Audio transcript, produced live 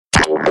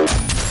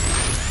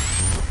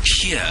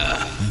Here,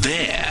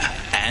 there,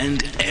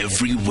 and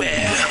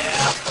everywhere.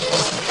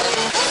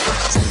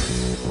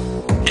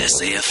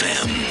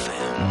 SAFM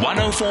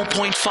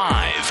 104.5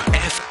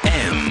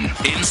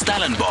 FM in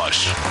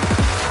Stellenbosch.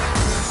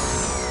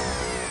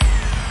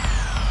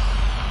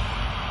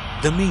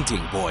 The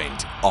Meeting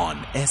Point on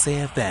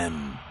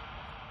SAFM.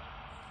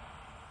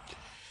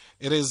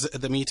 It is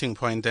the meeting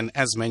point, and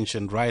as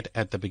mentioned right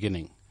at the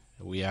beginning,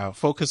 we are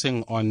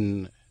focusing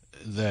on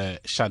the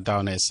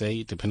shutdown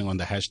essay, depending on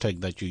the hashtag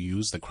that you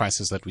use, the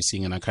crisis that we're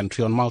seeing in our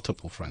country on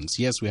multiple fronts.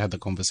 Yes, we had the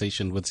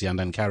conversation with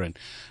Zianda and Karen,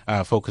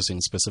 focusing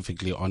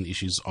specifically on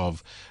issues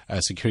of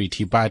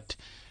security, but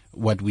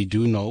what we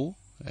do know,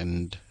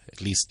 and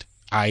at least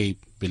I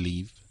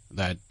believe,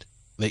 that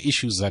the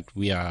issues that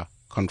we are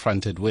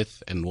confronted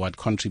with and what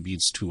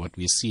contributes to what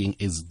we're seeing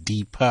is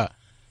deeper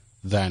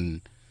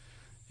than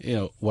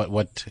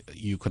what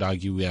you could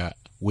argue we are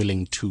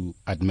willing to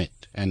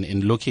admit. And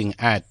in looking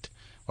at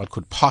what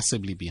could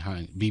possibly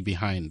be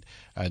behind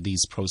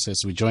these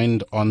processes, we're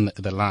joined on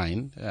the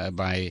line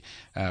by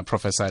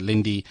Professor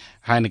Lindy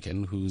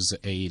Heinecken, who's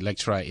a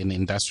lecturer in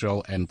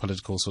industrial and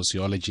political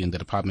sociology in the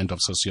Department of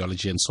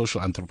Sociology and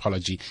Social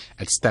Anthropology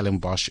at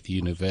Stellenbosch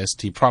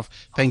University. Prof,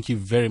 thank you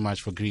very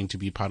much for agreeing to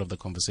be part of the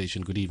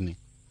conversation. Good evening.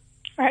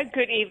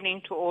 Good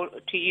evening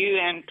to you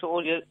and to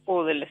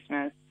all the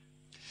listeners.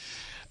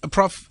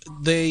 Prof,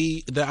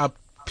 there are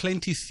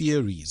plenty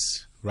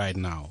theories right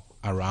now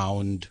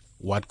around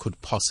what could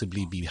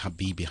possibly be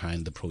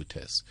behind the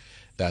protests.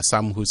 There are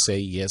some who say,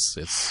 yes,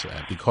 it's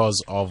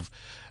because of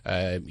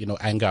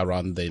anger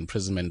around the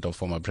imprisonment of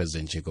former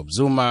President Jacob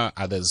Zuma,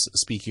 others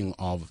speaking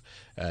of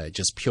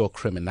just pure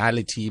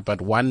criminality,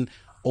 but one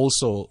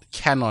also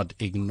cannot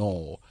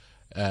ignore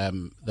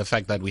the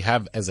fact that we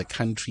have, as a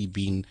country,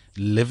 been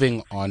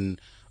living on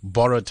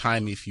borrowed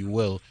time, if you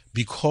will,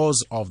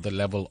 because of the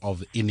level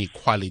of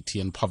inequality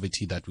and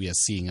poverty that we are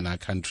seeing in our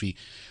country.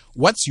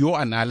 What's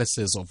your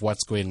analysis of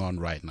what's going on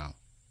right now?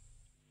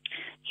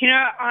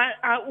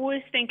 I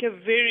always think a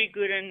very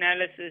good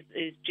analysis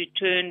is to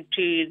turn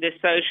to the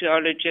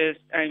sociologist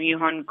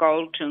Johan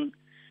Galtung,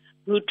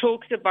 who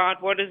talks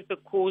about what is the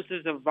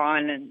causes of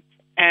violence.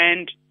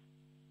 And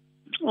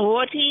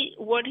he's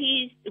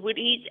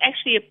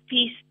actually a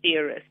peace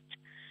theorist.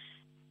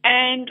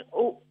 And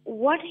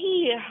what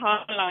he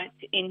highlights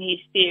in his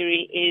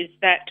theory is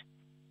that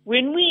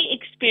when we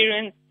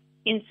experience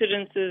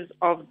incidences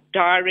of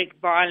direct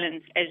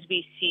violence, as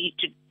we see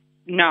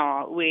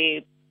now,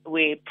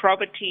 where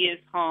property is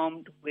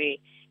harmed, where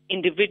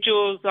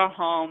individuals are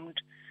harmed,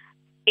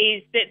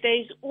 is that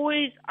there's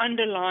always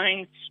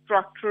underlying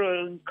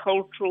structural and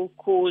cultural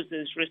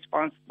causes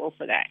responsible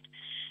for that.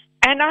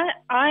 And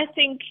I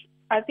think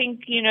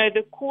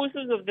the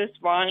causes of this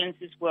violence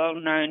is well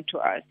known to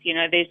us.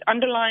 There's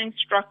underlying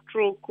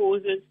structural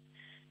causes.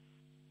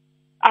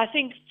 I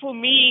think for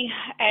me,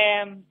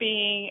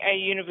 being a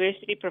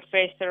university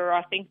professor,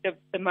 I think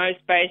the most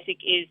basic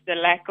is the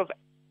lack of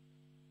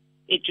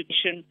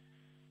education.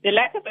 The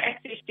lack of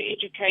access to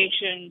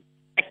education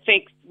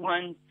affects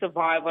one's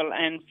survival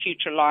and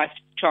future life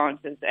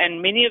chances.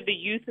 And many of the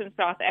youth in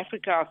South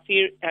Africa are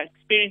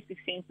experiencing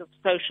a sense of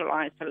social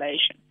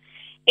isolation.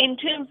 In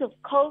terms of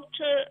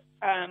culture,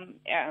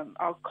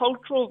 our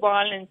cultural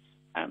violence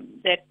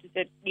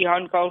that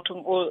Johan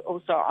Galtung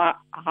also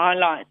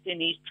highlights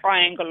in his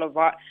triangle of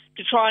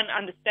to try and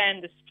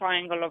understand this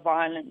triangle of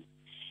violence,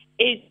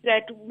 is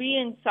that we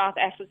in South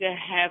Africa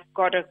have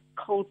got a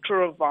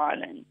culture of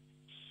violence,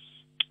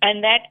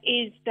 and that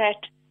is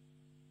that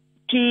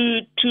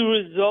to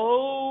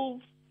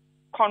resolve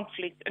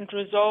conflict and to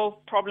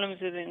resolve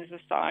problems within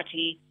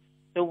society,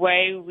 the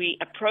way we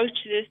approach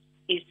this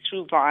is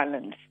through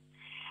violence.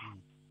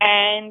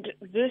 And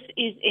this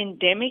is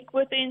endemic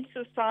within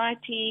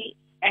society,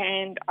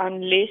 and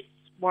unless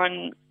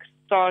one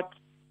starts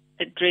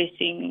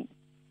addressing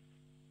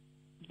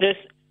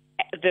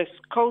this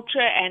culture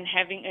and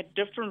having a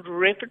different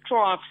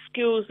repertoire of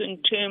skills in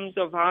terms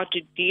of how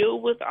to deal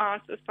with our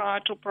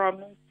societal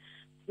problems,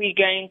 we're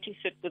going to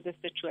sit with the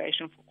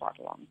situation for quite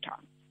a long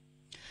time.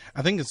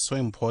 I think it's so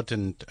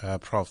important,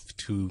 Prof,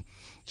 to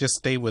just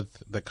stay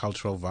with the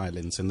cultural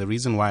violence. And the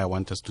reason why I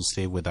want us to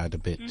stay with that a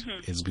bit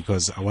is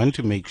because I want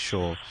to make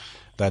sure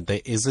that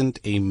there isn't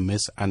a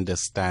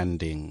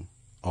misunderstanding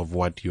of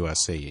what you are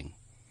saying.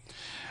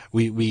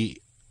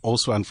 We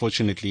also,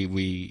 unfortunately,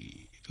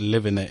 we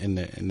live in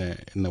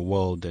a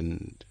world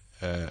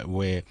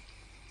where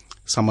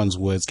someone's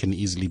words can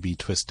easily be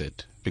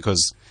twisted,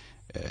 because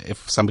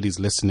if somebody's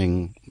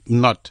listening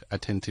not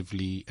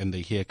attentively and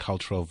they hear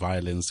cultural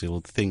violence, they will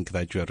think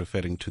that you are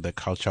referring to the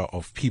culture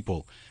of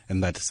people,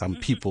 and that some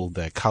people,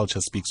 their culture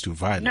speaks to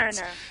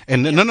violence.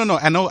 No.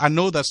 I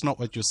know that's not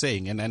what you're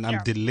saying, and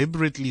I'm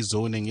deliberately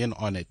zoning in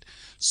on it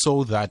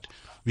so that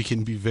we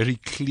can be very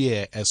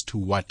clear as to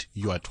what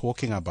you are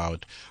talking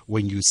about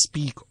when you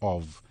speak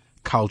of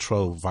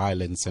cultural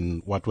violence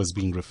and what was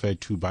being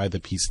referred to by the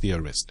peace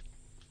theorist.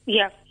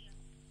 Yeah,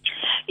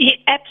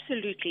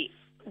 absolutely.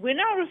 When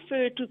I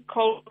refer to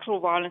cultural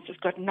violence, it's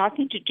got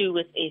nothing to do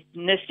with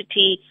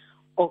ethnicity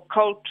or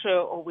culture,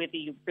 or whether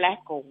you're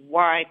black or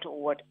white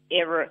or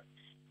whatever.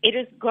 It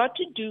has got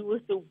to do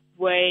with the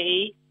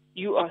way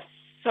you are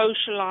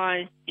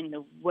socialized, in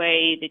the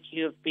way that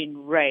you have been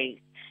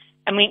raised.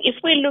 I mean, if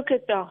we look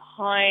at the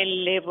high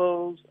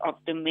levels of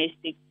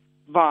domestic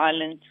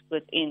violence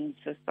within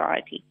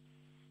society,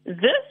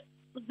 this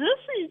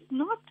is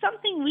not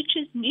something which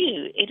is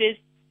new. It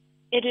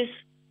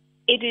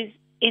is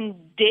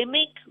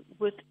endemic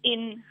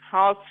within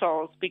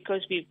households,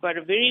 because we've got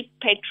a very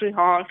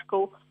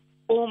patriarchal,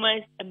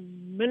 almost a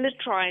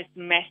militarized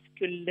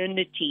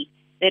masculinity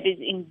that is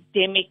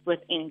endemic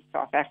within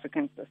South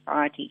African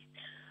societies.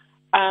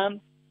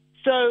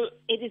 So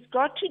it has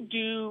got to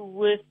do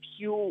with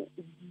your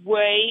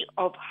way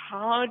of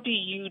how do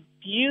you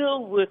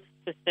deal with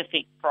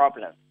specific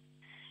problems.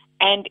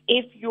 And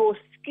if your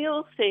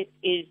skill set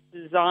is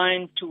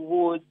designed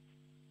towards,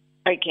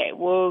 okay,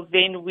 well,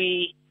 then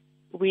we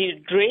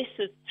address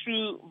it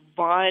through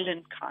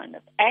violent kind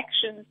of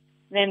actions,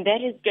 then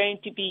that is going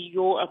to be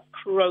your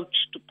approach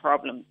to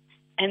problems.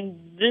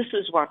 And this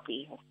is what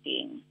we are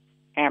seeing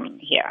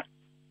here.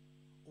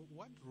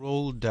 What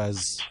role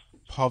does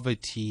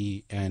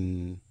poverty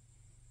and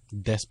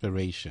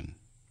desperation,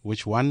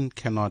 which one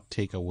cannot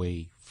take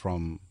away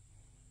from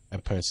a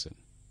person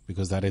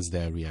because that is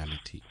their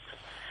reality,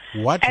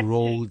 what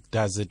role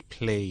does it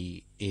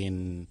play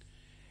in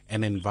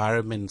an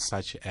environment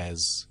such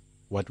as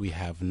what we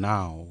have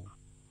now,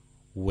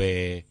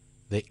 where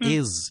there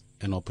is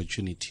an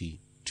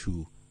opportunity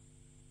to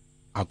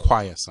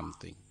acquire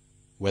something,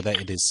 whether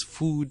it is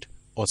food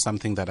or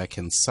something that I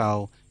can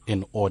sell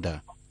in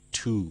order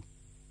to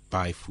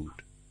buy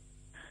food?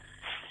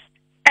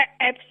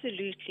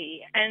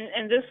 Absolutely.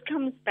 And this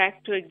comes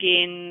back to,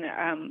 again,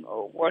 I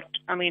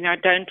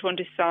don't want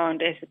to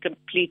sound as a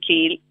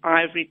completely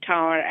ivory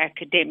tower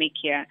academic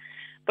here,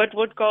 but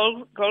what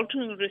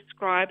Galton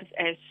describes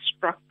as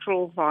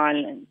structural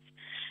violence.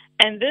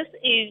 And this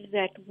is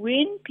that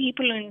when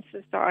people in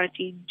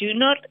society do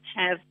not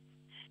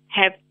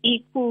have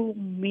equal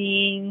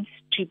means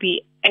to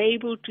be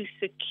able to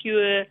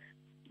secure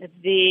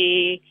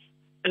their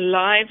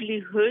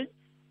livelihood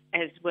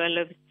as well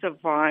as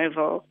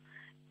survival,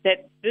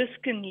 that this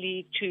can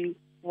lead to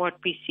what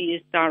we see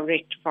as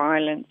direct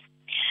violence.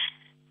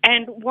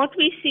 And what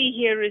we see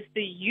here is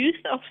the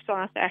youth of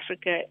South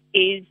Africa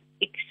is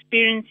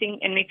experiencing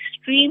an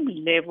extreme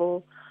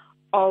level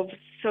of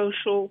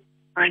social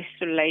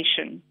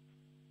isolation.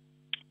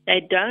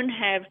 They don't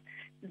have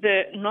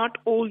not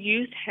all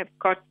youth have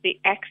got the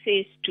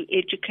access to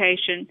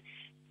education,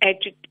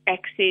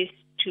 access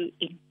to,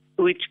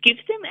 which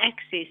gives them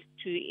access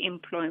to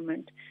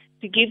employment,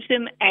 to give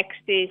them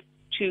access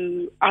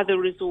to other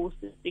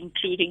resources,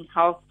 including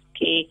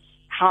healthcare,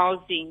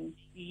 housing,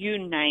 you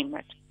name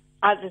it,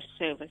 other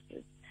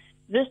services.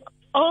 This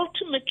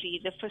ultimately,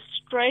 the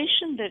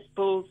frustration that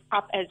builds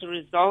up as a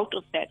result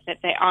of that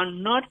they are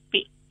not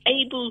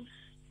able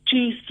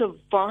to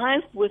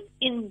survive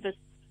within the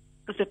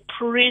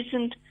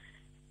present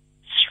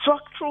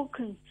structural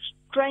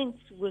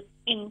constraints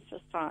within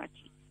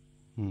society,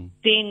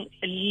 then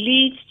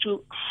leads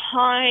to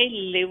high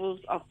levels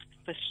of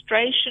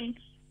frustration,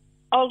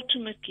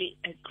 ultimately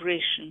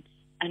aggression,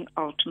 and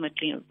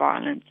ultimately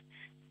violence.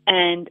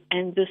 And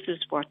this is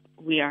what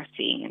we are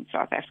seeing in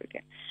South Africa.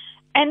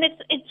 And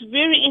it's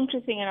very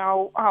interesting, and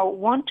I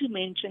want to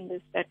mention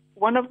this, that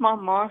one of my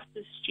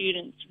master's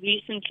students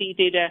recently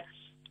did a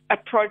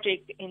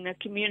project in a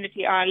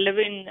community. I live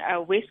in a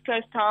West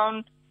Coast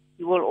town.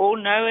 You will all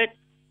know it,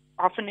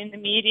 often in the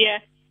media,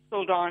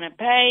 Saldanha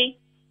Bay.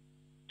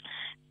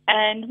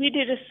 And we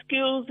did a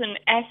skills and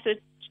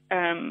assets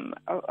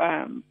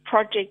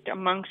project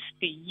amongst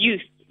the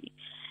youth.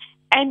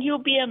 And you'll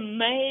be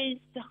amazed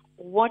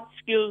what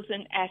skills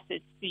and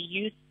assets the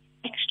youth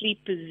actually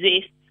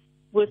possess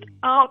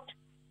without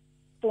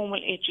formal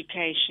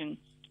education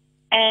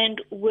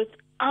and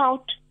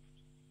without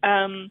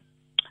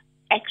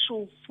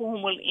actual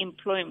formal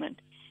employment.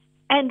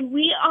 And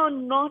we are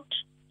not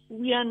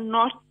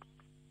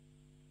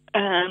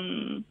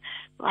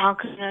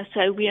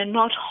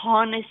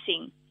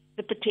harnessing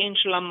the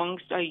potential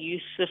amongst our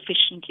youth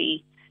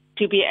sufficiently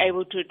to be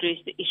able to address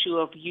the issue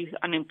of youth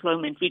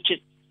unemployment, which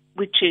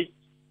is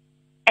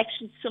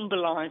actually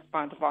symbolized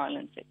by the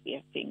violence that we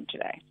are seeing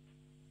today.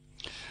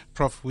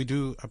 Prof, we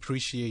do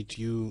appreciate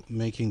you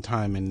making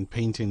time and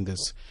painting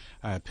this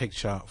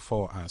picture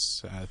for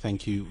us.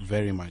 Thank you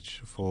very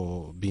much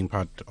for being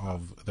part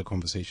of the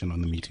conversation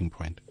on the meeting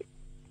point.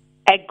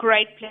 A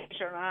great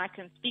pleasure, and I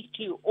can speak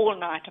to you all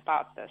night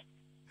about this.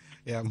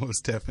 Yeah,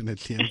 most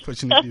definitely.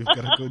 Unfortunately, we've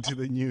got to go to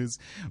the news.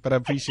 But I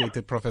appreciate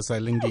it. Professor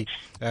Lindy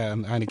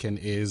Heinecken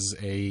is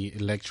a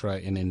lecturer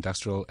in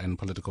industrial and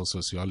political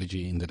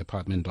sociology in the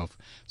Department of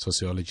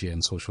Sociology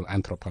and Social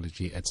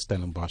Anthropology at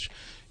Stellenbosch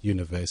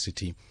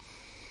University.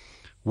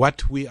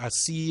 What we are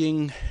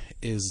seeing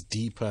is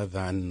deeper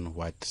than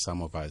what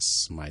some of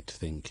us might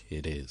think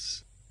it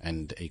is.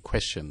 And a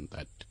question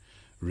that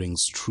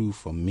rings true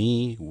for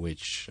me,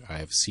 which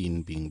I've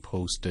seen being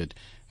posted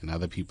and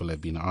other people have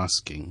been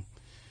asking,